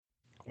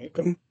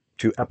Welcome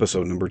to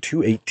episode number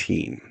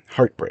 218,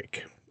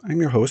 HeartBreak. I'm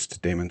your host,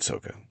 Damon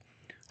Soka.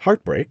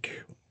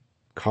 Heartbreak,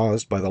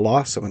 caused by the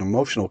loss of an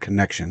emotional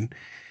connection,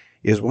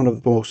 is one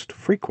of the most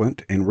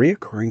frequent and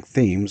reoccurring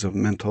themes of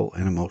mental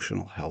and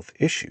emotional health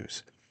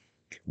issues.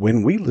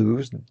 When we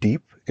lose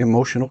deep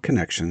emotional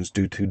connections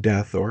due to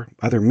death or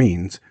other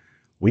means,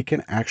 we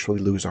can actually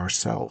lose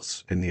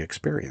ourselves in the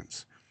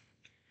experience.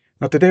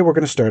 Now, today we're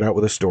going to start out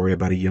with a story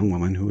about a young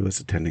woman who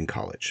was attending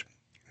college.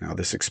 Now,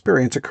 this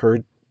experience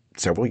occurred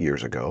several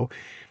years ago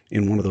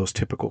in one of those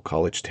typical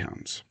college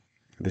towns.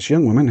 This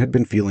young woman had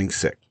been feeling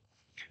sick.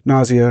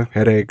 Nausea,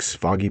 headaches,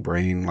 foggy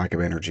brain, lack of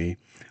energy,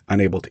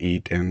 unable to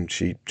eat, and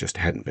she just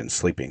hadn't been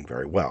sleeping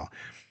very well.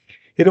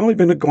 It had only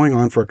been going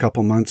on for a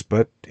couple months,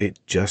 but it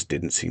just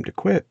didn't seem to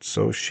quit,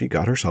 so she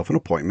got herself an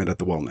appointment at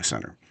the wellness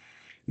center.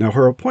 Now,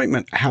 her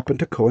appointment happened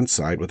to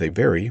coincide with a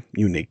very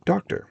unique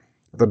doctor.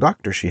 The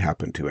doctor she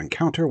happened to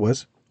encounter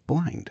was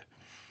blind.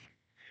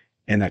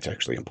 And that's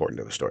actually important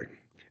to the story.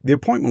 The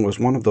appointment was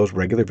one of those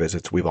regular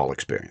visits we've all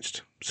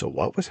experienced. So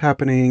what was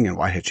happening and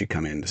why had she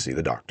come in to see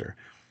the doctor?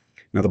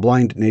 Now, the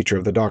blind nature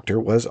of the doctor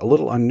was a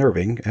little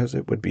unnerving, as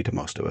it would be to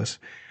most of us.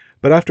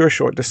 But after a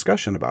short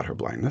discussion about her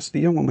blindness,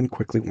 the young woman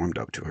quickly warmed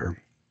up to her.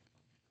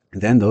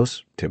 And then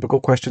those typical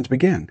questions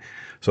began.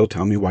 So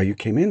tell me why you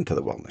came into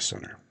the wellness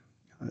center.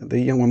 The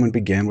young woman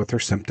began with her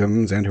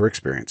symptoms and her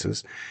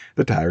experiences.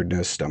 The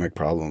tiredness, stomach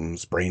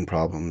problems, brain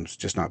problems,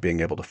 just not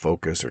being able to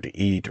focus or to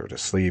eat or to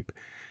sleep.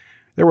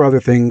 There were other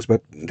things,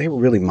 but they were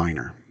really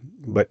minor.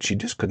 But she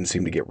just couldn't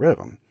seem to get rid of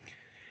them.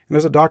 And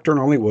as a doctor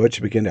normally would,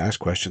 she began to ask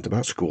questions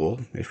about school,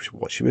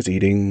 what she was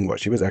eating, what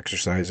she was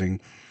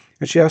exercising,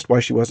 and she asked why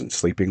she wasn't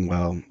sleeping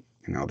well.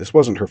 This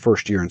wasn't her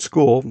first year in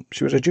school.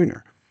 She was a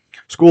junior.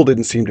 School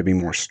didn't seem to be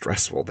more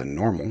stressful than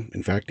normal.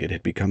 In fact, it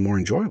had become more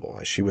enjoyable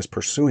as she was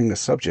pursuing the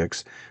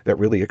subjects that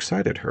really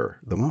excited her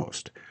the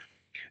most.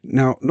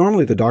 Now,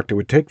 normally the doctor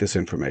would take this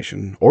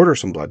information, order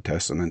some blood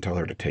tests, and then tell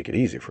her to take it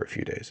easy for a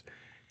few days,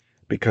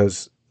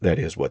 because that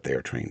is what they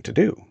are trained to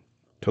do,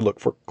 to look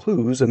for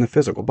clues in the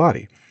physical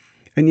body.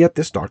 And yet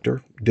this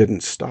doctor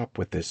didn't stop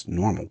with these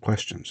normal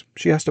questions.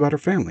 She asked about her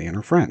family and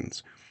her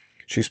friends.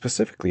 She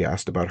specifically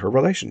asked about her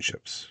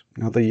relationships.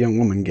 Now, the young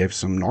woman gave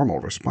some normal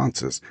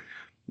responses.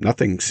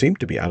 Nothing seemed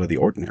to be out of the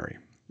ordinary.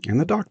 And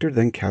the doctor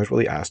then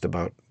casually asked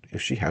about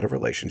if she had a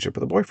relationship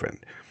with a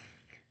boyfriend.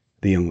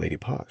 The young lady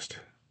paused,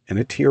 and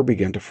a tear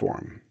began to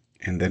form.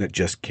 And then it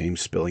just came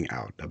spilling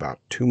out. About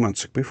 2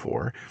 months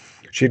before,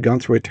 she had gone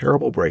through a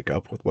terrible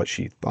breakup with what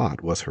she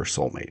thought was her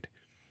soulmate.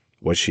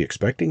 Was she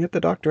expecting it, the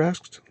doctor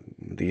asked?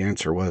 The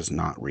answer was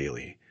not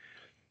really.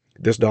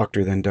 This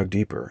doctor then dug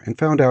deeper and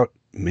found out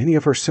many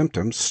of her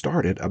symptoms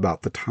started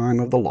about the time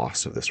of the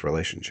loss of this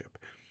relationship.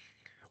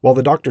 While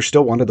the doctor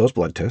still wanted those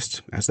blood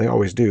tests, as they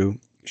always do,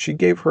 she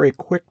gave her a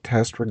quick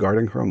test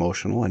regarding her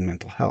emotional and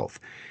mental health.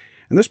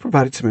 And this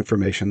provided some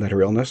information that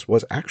her illness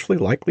was actually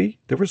likely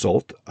the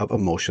result of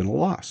emotional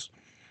loss.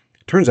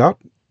 Turns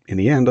out, in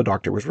the end, the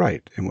doctor was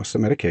right, and with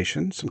some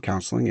medication, some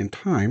counseling, and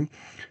time,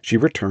 she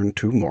returned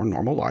to more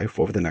normal life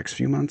over the next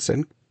few months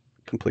and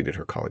completed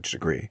her college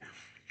degree.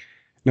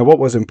 Now, what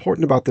was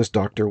important about this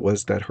doctor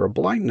was that her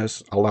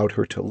blindness allowed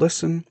her to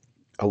listen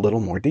a little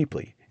more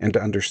deeply and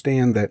to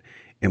understand that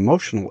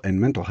emotional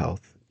and mental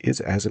health is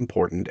as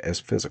important as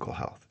physical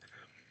health.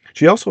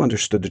 She also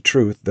understood the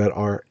truth that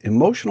our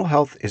emotional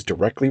health is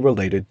directly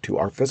related to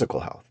our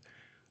physical health.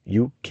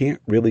 You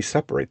can't really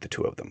separate the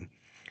two of them.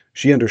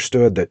 She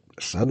understood that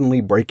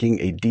suddenly breaking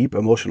a deep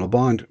emotional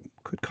bond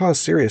could cause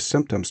serious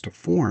symptoms to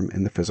form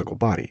in the physical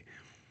body.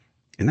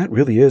 And that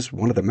really is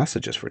one of the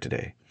messages for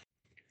today.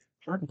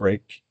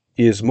 Heartbreak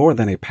is more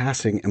than a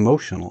passing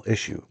emotional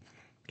issue.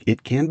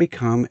 It can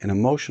become an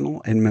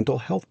emotional and mental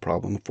health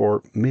problem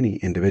for many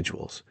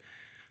individuals.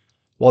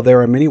 While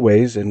there are many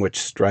ways in which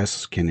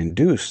stress can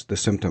induce the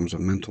symptoms of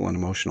mental and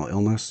emotional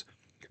illness,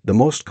 the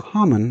most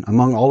common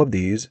among all of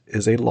these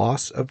is a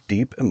loss of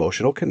deep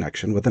emotional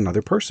connection with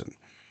another person.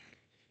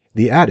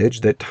 The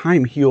adage that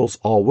time heals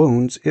all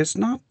wounds is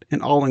not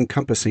an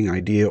all-encompassing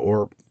idea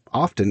or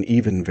often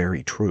even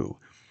very true.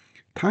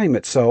 Time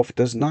itself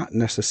does not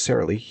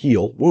necessarily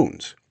heal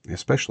wounds,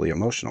 especially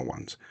emotional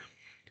ones.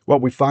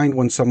 What we find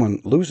when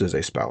someone loses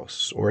a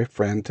spouse or a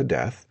friend to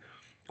death,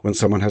 when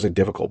someone has a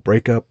difficult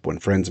breakup, when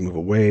friends move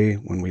away,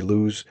 when we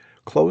lose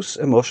close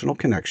emotional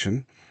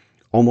connection,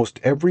 almost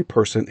every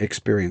person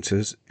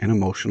experiences an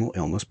emotional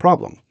illness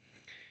problem.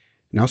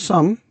 Now,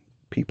 some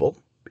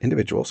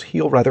individuals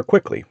heal rather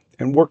quickly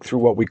and work through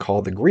what we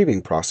call the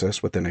grieving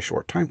process within a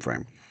short time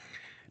frame.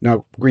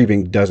 Now,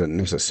 grieving doesn't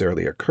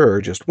necessarily occur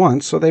just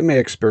once, so they may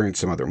experience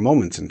some other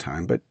moments in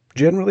time, but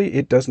generally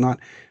it does not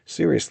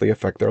seriously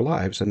affect their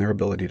lives and their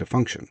ability to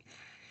function.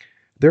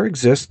 There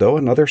exists, though,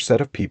 another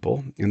set of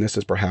people, and this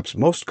is perhaps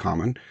most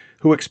common,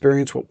 who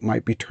experience what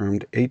might be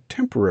termed a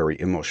temporary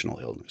emotional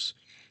illness,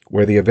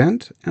 where the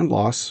event and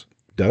loss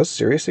does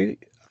seriously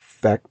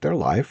affect their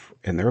life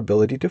and their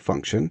ability to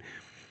function,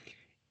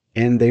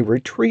 and they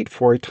retreat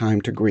for a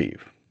time to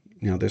grieve.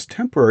 This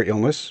temporary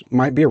illness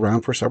might be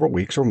around for several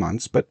weeks or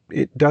months, but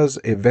it does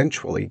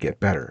eventually get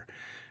better.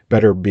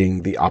 better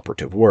being the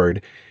operative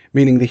word,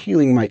 meaning the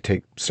healing might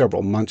take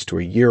several months to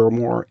a year or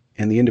more,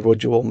 and the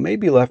individual may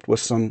be left with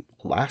some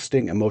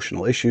lasting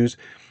emotional issues,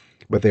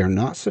 but they are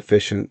not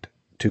sufficient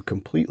to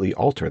completely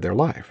alter their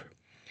life.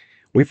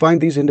 We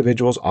find these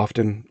individuals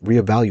often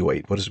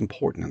reevaluate what is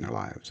important in their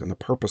lives and the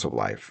purpose of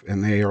life,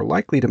 and they are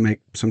likely to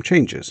make some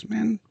changes,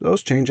 and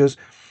those changes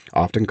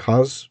often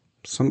cause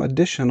some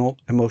additional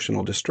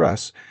emotional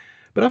distress.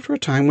 But after a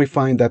time, we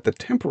find that the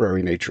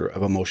temporary nature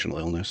of emotional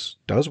illness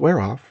does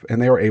wear off,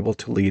 and they are able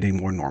to lead a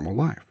more normal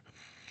life.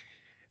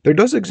 There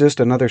does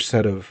exist another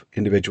set of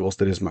individuals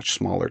that is much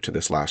smaller to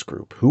this last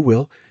group, who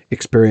will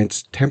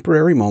experience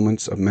temporary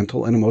moments of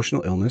mental and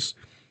emotional illness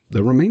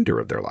the remainder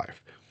of their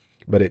life.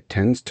 But it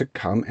tends to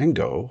come and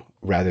go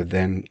rather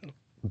than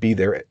be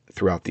there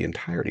throughout the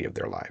entirety of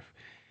their life.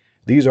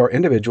 These are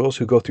individuals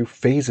who go through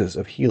phases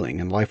of healing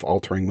and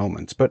life-altering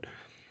moments, but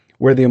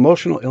where the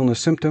emotional illness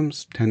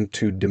symptoms tend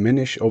to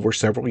diminish over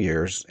several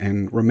years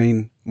and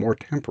remain more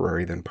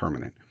temporary than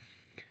permanent.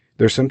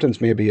 Their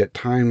symptoms may be at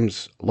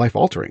times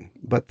life-altering,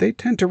 but they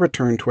tend to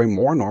return to a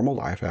more normal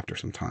life after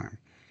some time.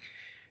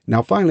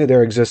 Now, finally,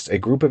 there exists a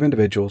group of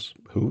individuals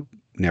who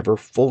never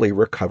fully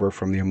recover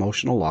from the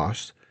emotional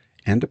loss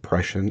and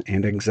depression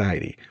and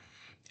anxiety,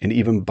 and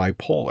even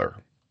bipolar,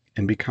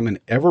 and become an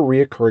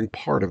ever-reoccurring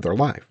part of their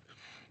life.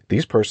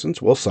 These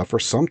persons will suffer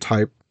some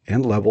type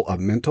and level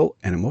of mental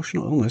and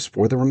emotional illness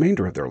for the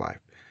remainder of their life.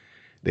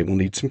 They will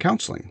need some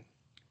counseling,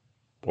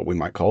 what we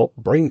might call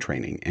brain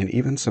training, and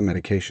even some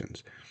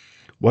medications.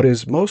 What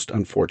is most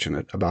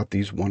unfortunate about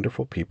these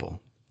wonderful people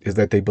is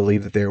that they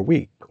believe that they are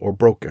weak or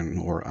broken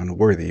or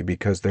unworthy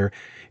because their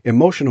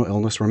emotional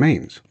illness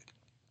remains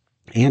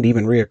and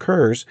even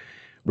reoccurs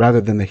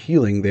rather than the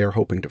healing they are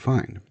hoping to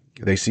find.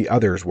 They see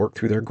others work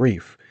through their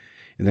grief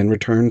and then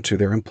return to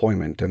their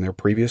employment and their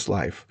previous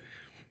life,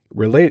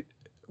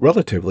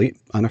 relatively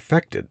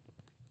unaffected,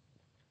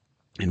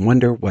 and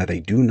wonder why they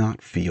do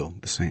not feel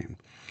the same.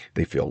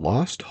 They feel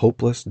lost,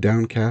 hopeless,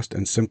 downcast,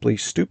 and simply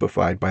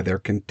stupefied by their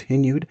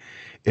continued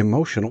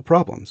emotional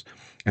problems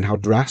and how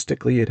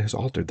drastically it has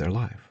altered their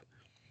life.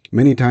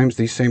 Many times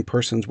these same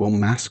persons will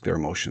mask their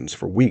emotions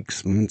for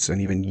weeks, months,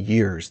 and even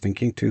years,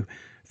 thinking to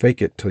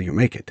fake it till you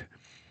make it.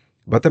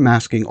 But the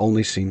masking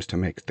only seems to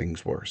make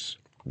things worse.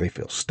 They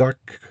feel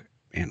stuck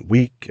and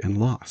weak and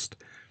lost.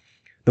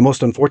 The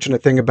most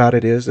unfortunate thing about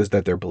it is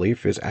that their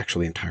belief is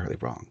actually entirely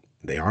wrong.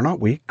 They are not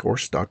weak or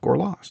stuck or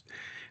lost.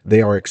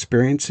 They are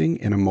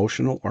experiencing an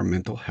emotional or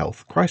mental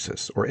health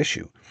crisis or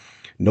issue,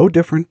 no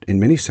different in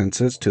many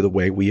senses to the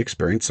way we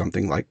experience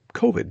something like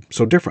COVID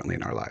so differently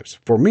in our lives.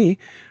 For me,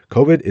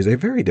 COVID is a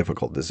very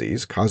difficult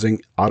disease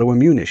causing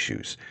autoimmune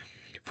issues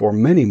for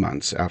many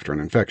months after an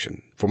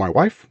infection. For my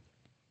wife,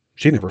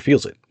 she never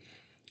feels it.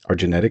 Our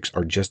genetics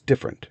are just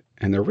different,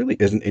 and there really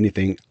isn't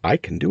anything I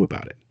can do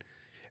about it.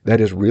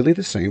 That is really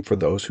the same for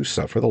those who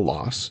suffer the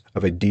loss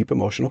of a deep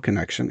emotional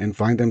connection and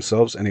find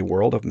themselves in a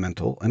world of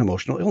mental and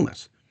emotional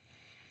illness.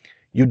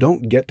 You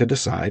don't get to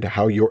decide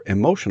how your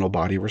emotional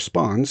body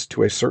responds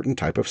to a certain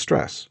type of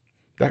stress.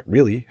 That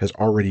really has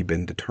already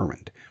been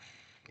determined.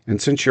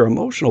 And since your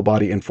emotional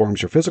body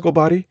informs your physical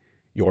body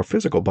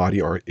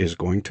is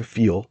going to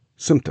feel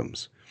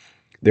symptoms.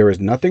 There is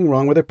nothing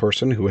wrong with a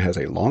person who has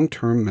a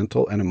long-term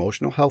mental and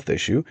emotional health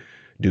issue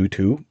due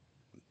to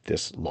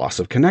this loss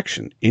of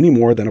connection, any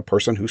more than a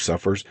person who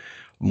suffers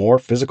more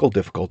physical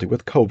difficulty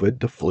with COVID,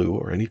 the flu,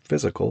 or any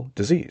physical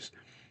disease.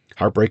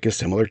 Heartbreak is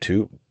similar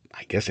to,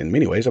 I guess in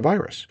many ways, a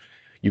virus.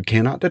 You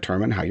cannot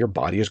determine how your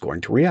body is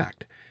going to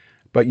react,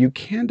 but you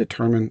can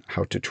determine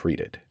how to treat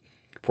it.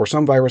 For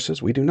some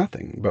viruses, we do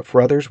nothing, but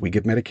for others, we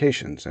give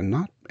medications, and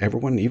not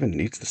everyone even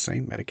needs the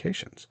same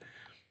medications.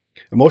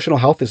 Emotional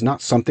health is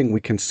not something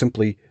we can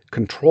simply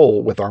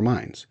control with our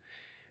minds.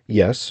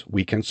 Yes,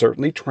 we can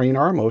certainly train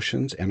our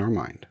emotions and our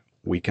mind.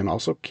 We can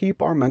also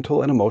keep our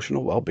mental and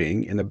emotional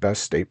well-being in the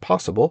best state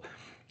possible,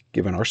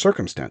 given our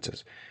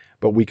circumstances.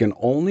 But we can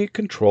only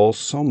control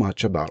so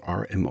much about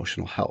our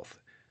emotional health.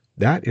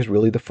 That is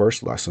really the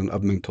first lesson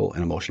of mental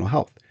and emotional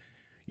health.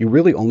 You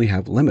really only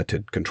have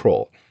limited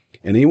control.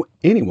 And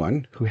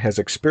anyone who has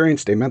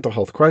experienced a mental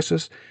health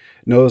crisis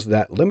knows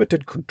that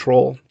limited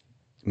control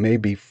may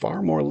be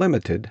far more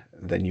limited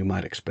than you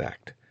might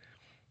expect.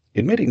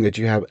 Admitting that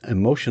you have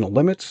emotional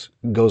limits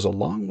goes a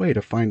long way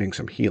to finding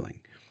some healing.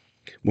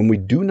 When we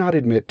do not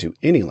admit to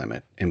any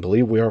limit and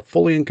believe we are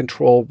fully in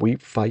control, we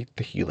fight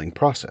the healing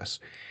process,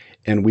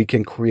 and we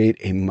can create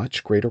a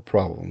much greater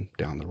problem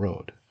down the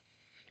road.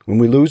 When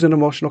we lose an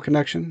emotional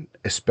connection,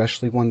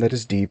 especially one that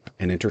is deep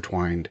and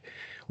intertwined,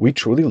 we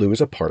truly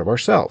lose a part of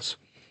ourselves.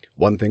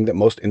 One thing that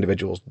most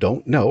individuals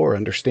don't know or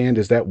understand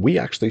is that we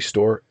actually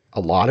store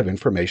a lot of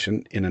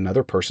information in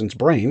another person's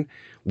brain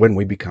when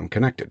we become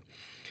connected.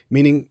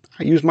 Meaning,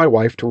 I use my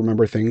wife to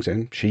remember things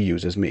and she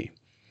uses me.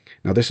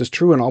 Now, this is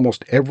true in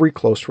almost every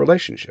close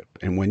relationship,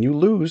 and when you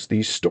lose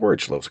these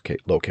storage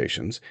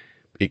locations,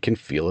 it can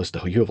feel as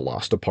though you have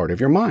lost a part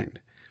of your mind.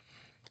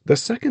 The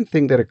second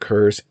thing that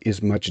occurs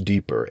is much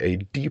deeper, a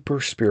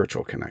deeper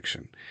spiritual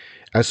connection.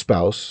 As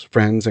spouse,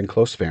 friends, and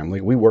close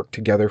family, we work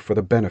together for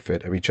the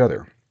benefit of each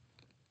other.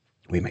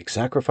 We make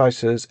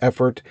sacrifices,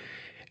 effort,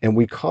 and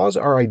we cause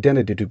our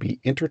identity to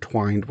be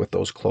intertwined with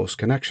those close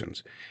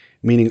connections,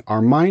 meaning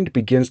our mind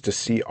begins to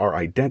see our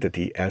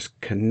identity as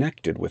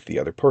connected with the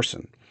other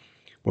person.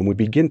 When we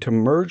begin to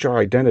merge our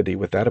identity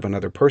with that of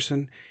another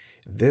person,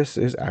 this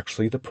is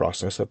actually the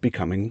process of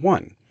becoming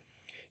one.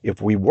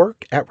 If we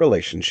work at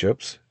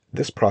relationships,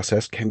 this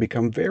process can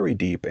become very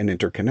deep and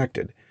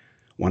interconnected.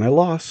 When a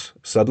loss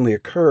suddenly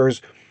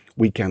occurs,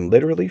 we can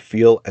literally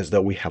feel as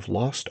though we have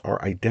lost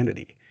our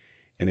identity.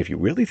 And if you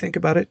really think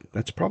about it,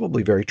 that's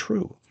probably very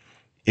true.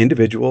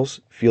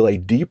 Individuals feel a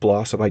deep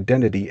loss of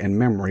identity and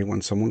memory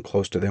when someone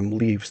close to them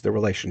leaves the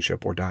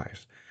relationship or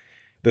dies.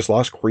 This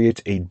loss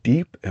creates a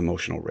deep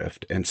emotional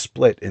rift and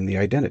split in the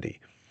identity,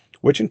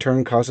 which in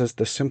turn causes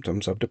the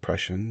symptoms of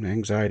depression,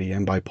 anxiety,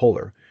 and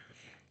bipolar.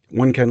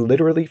 One can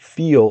literally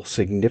feel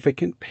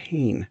significant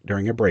pain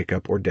during a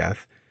breakup or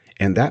death,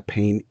 and that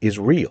pain is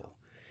real.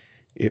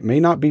 It may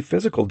not be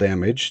physical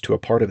damage to a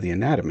part of the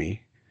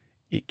anatomy.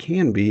 It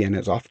can be, and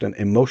is often,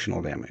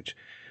 emotional damage.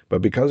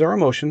 But because our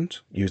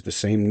emotions use the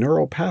same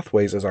neural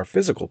pathways as our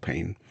physical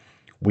pain,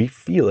 we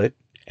feel it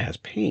as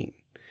pain.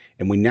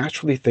 And we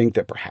naturally think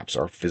that perhaps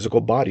our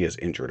physical body is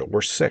injured or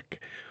we're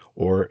sick,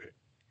 or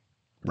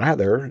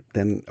rather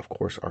than, of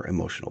course, our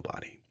emotional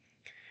body.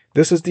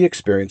 This is the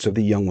experience of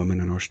the young woman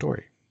in our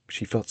story.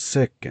 She felt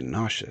sick and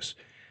nauseous,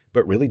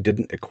 but really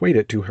didn't equate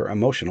it to her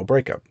emotional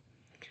breakup.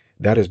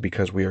 That is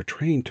because we are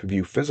trained to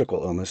view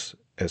physical illness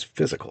as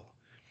physical.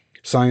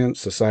 Science,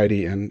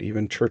 society, and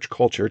even church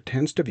culture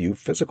tends to view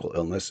physical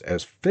illness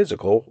as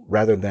physical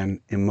rather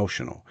than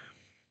emotional.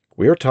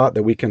 We are taught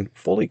that we can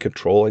fully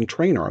control and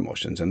train our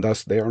emotions, and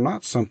thus they are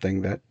not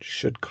something that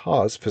should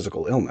cause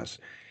physical illness.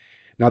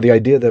 Now, the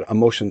idea that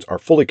emotions are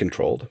fully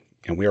controlled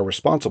and we are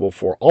responsible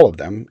for all of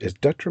them is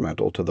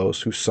detrimental to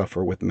those who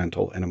suffer with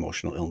mental and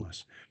emotional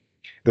illness.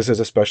 This is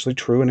especially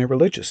true in a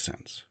religious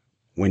sense.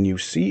 When you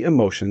see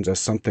emotions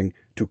as something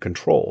to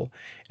control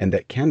and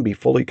that can be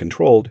fully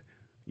controlled,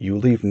 you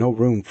leave no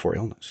room for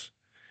illness.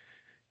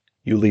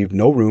 You leave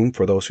no room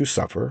for those who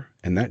suffer,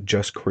 and that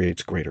just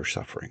creates greater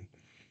suffering.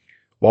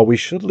 While we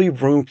should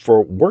leave room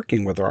for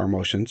working with our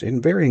emotions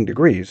in varying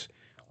degrees,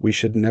 we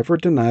should never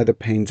deny the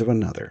pains of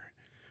another.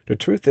 The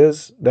truth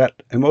is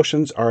that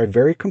emotions are a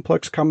very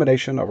complex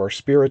combination of our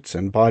spirits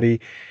and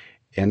body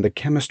and the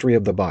chemistry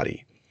of the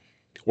body,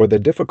 where the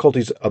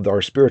difficulties of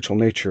our spiritual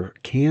nature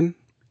can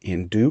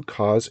and do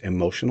cause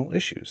emotional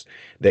issues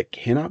that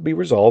cannot be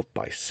resolved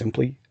by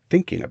simply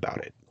thinking about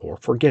it or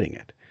forgetting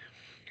it.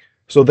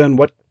 So then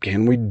what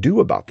can we do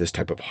about this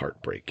type of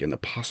heartbreak and the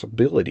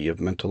possibility of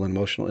mental and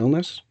emotional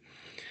illness?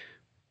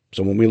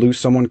 So when we lose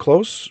someone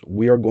close,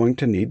 we are going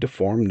to need to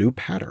form new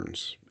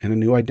patterns and a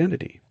new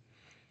identity.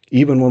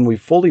 Even when we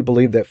fully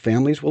believe that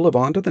families will live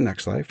on to the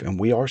next life and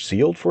we are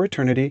sealed for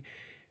eternity,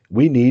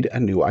 we need a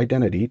new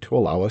identity to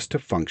allow us to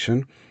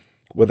function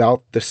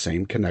without the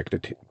same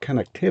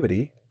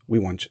connectivity we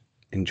once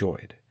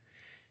enjoyed.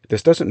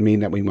 This doesn't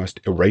mean that we must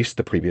erase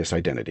the previous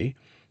identity.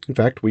 In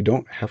fact, we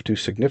don't have to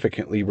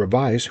significantly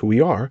revise who we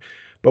are,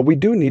 but we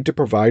do need to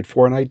provide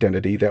for an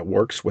identity that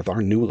works with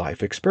our new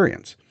life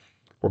experience.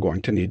 We're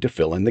going to need to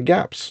fill in the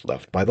gaps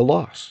left by the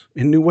loss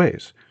in new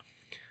ways.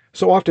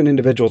 So often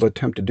individuals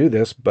attempt to do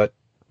this, but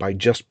by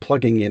just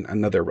plugging in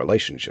another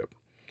relationship.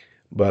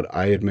 But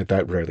I admit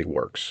that rarely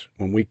works.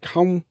 When we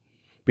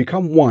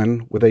become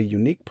one with a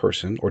unique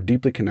person or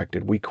deeply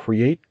connected, we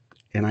create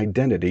an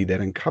identity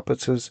that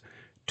encompasses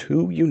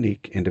two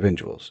unique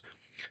individuals.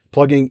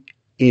 Plugging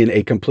in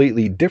a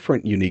completely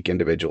different unique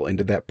individual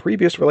into that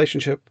previous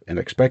relationship and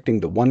expecting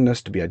the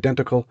oneness to be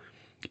identical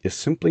is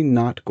simply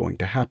not going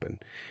to happen,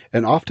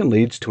 and often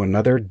leads to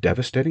another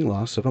devastating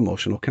loss of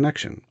emotional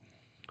connection.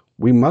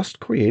 We must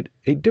create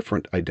a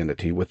different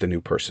identity with the new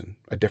person,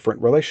 a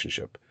different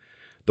relationship.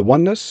 The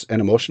oneness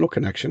and emotional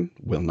connection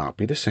will not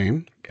be the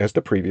same as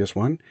the previous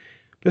one.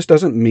 This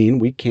doesn't mean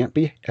we can't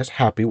be as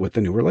happy with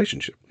the new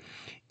relationship.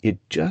 It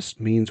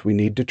just means we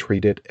need to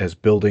treat it as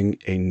building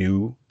a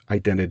new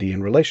identity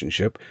and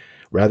relationship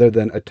rather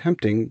than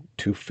attempting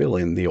to fill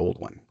in the old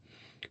one.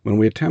 When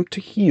we attempt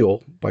to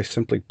heal by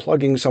simply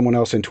plugging someone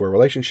else into a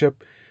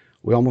relationship,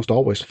 we almost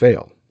always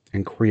fail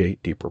and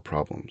create deeper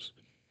problems.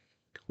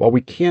 While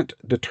we can't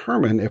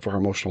determine if our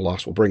emotional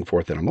loss will bring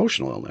forth an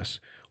emotional illness,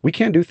 we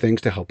can do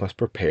things to help us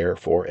prepare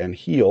for and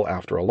heal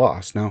after a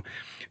loss. Now,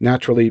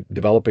 naturally,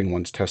 developing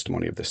one's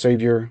testimony of the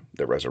Savior,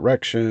 the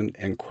resurrection,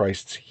 and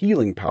Christ's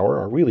healing power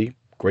are really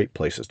great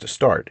places to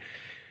start.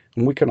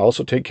 And we can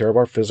also take care of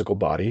our physical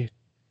body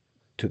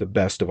to the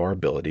best of our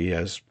ability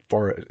as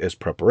far as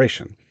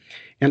preparation.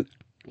 And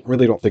I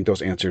really don't think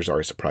those answers are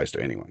a surprise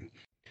to anyone.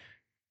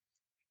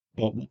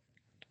 What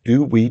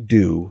do we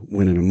do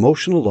when an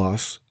emotional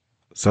loss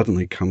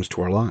suddenly comes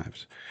to our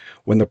lives?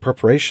 When the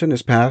preparation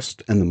is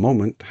past and the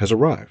moment has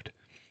arrived?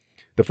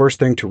 The first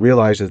thing to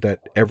realize is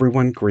that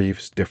everyone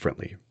grieves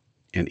differently,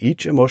 and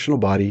each emotional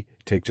body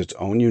takes its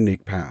own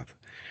unique path.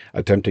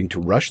 Attempting to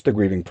rush the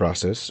grieving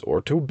process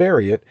or to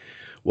bury it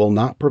will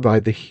not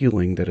provide the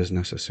healing that is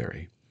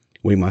necessary.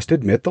 We must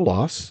admit the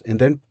loss and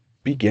then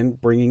begin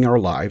bringing our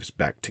lives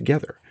back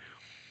together.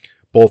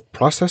 Both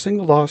processing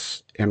the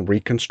loss and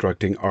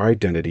reconstructing our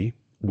identity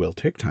will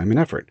take time and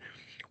effort.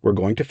 We're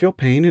going to feel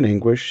pain and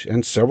anguish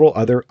and several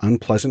other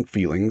unpleasant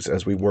feelings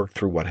as we work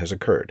through what has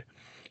occurred.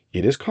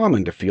 It is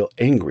common to feel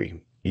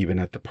angry, even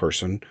at the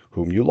person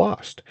whom you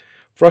lost,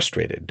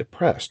 frustrated,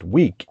 depressed,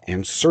 weak,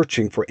 and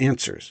searching for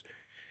answers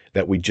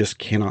that we just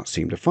cannot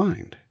seem to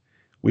find.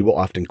 We will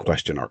often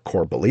question our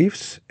core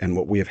beliefs and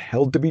what we have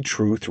held to be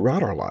true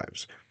throughout our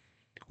lives.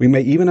 We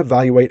may even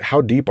evaluate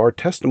how deep our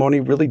testimony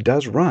really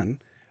does run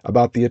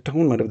about the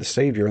atonement of the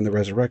Savior and the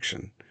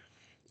resurrection.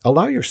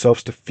 Allow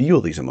yourselves to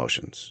feel these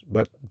emotions,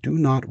 but do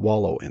not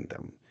wallow in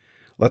them.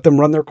 Let them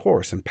run their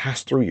course and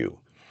pass through you.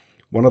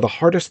 One of the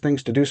hardest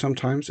things to do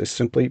sometimes is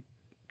simply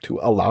to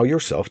allow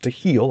yourself to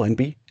heal and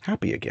be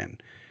happy again.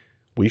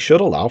 We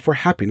should allow for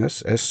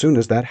happiness as soon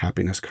as that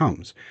happiness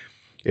comes.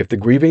 If the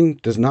grieving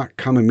does not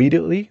come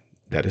immediately,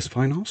 that is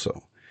fine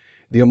also.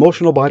 The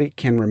emotional body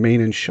can remain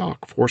in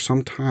shock for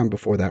some time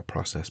before that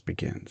process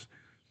begins.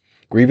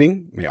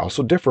 Grieving may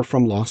also differ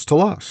from loss to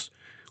loss.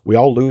 We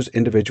all lose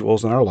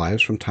individuals in our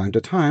lives from time to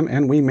time,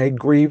 and we may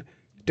grieve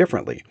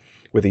differently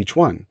with each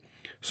one.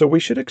 So we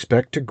should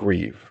expect to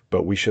grieve,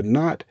 but we should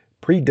not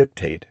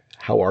predictate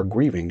how our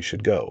grieving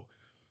should go.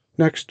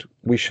 Next,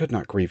 we should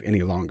not grieve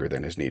any longer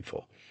than is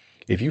needful.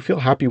 If you feel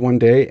happy one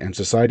day and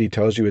society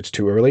tells you it's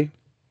too early,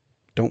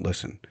 don't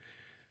listen.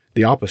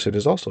 The opposite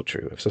is also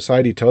true. If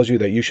society tells you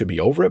that you should be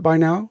over it by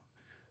now,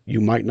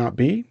 you might not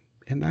be,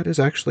 and that is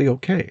actually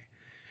okay.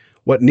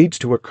 What needs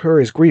to occur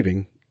is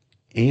grieving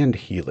and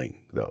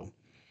healing, though.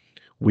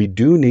 We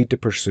do need to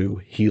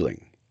pursue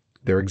healing.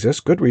 There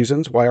exist good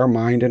reasons why our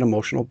mind and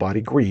emotional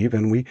body grieve,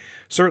 and we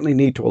certainly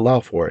need to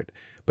allow for it.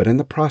 But in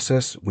the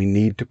process, we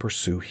need to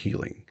pursue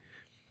healing.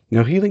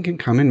 Now, healing can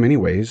come in many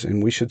ways,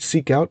 and we should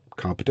seek out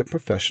competent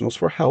professionals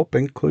for help,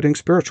 including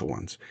spiritual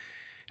ones.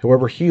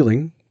 However,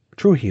 healing,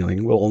 true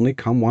healing, will only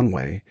come one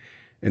way,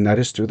 and that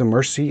is through the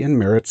mercy and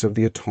merits of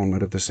the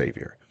atonement of the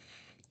Savior.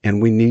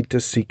 And we need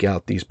to seek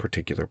out these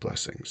particular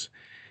blessings.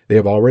 They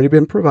have already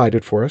been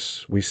provided for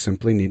us. We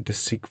simply need to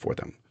seek for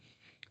them.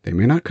 They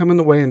may not come in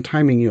the way and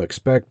timing you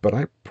expect, but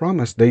I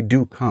promise they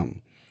do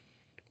come.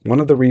 One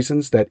of the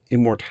reasons that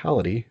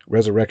immortality,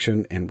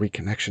 resurrection, and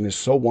reconnection is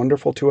so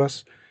wonderful to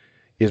us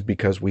is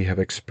because we have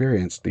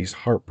experienced these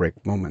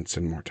heartbreak moments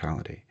in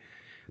mortality.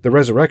 The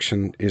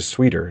resurrection is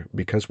sweeter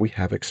because we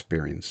have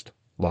experienced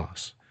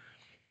loss.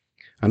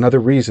 Another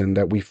reason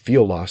that we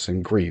feel loss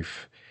and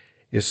grief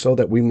is so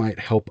that we might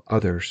help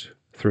others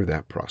through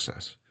that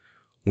process.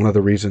 One of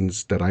the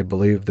reasons that I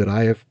believe that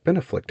I have been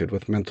afflicted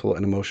with mental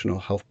and emotional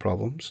health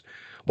problems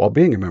while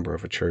being a member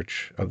of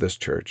this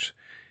church,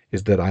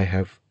 is that I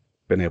have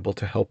been able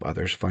to help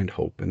others find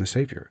hope in the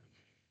Savior.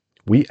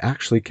 We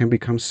actually can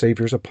become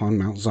saviors upon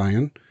Mount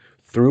Zion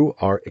through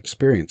our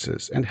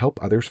experiences and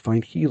help others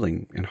find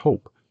healing and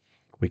hope.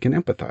 We can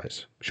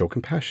empathize, show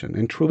compassion,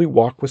 and truly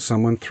walk with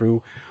someone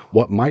through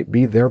what might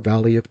be their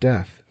valley of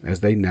death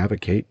as they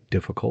navigate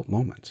difficult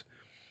moments.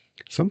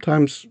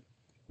 Sometimes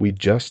we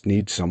just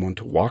need someone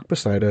to walk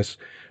beside us,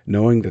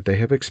 knowing that they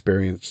have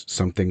experienced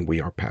something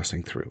we are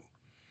passing through.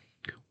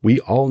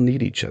 We all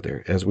need each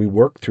other as we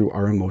work through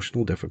our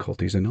emotional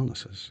difficulties and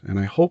illnesses, and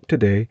I hope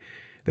today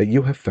that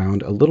you have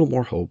found a little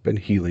more hope and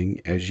healing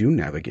as you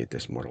navigate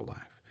this mortal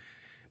life.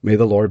 May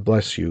the Lord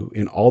bless you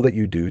in all that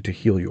you do to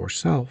heal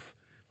yourself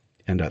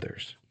and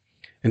others.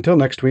 Until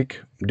next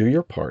week, do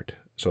your part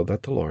so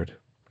that the Lord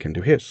can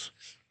do His.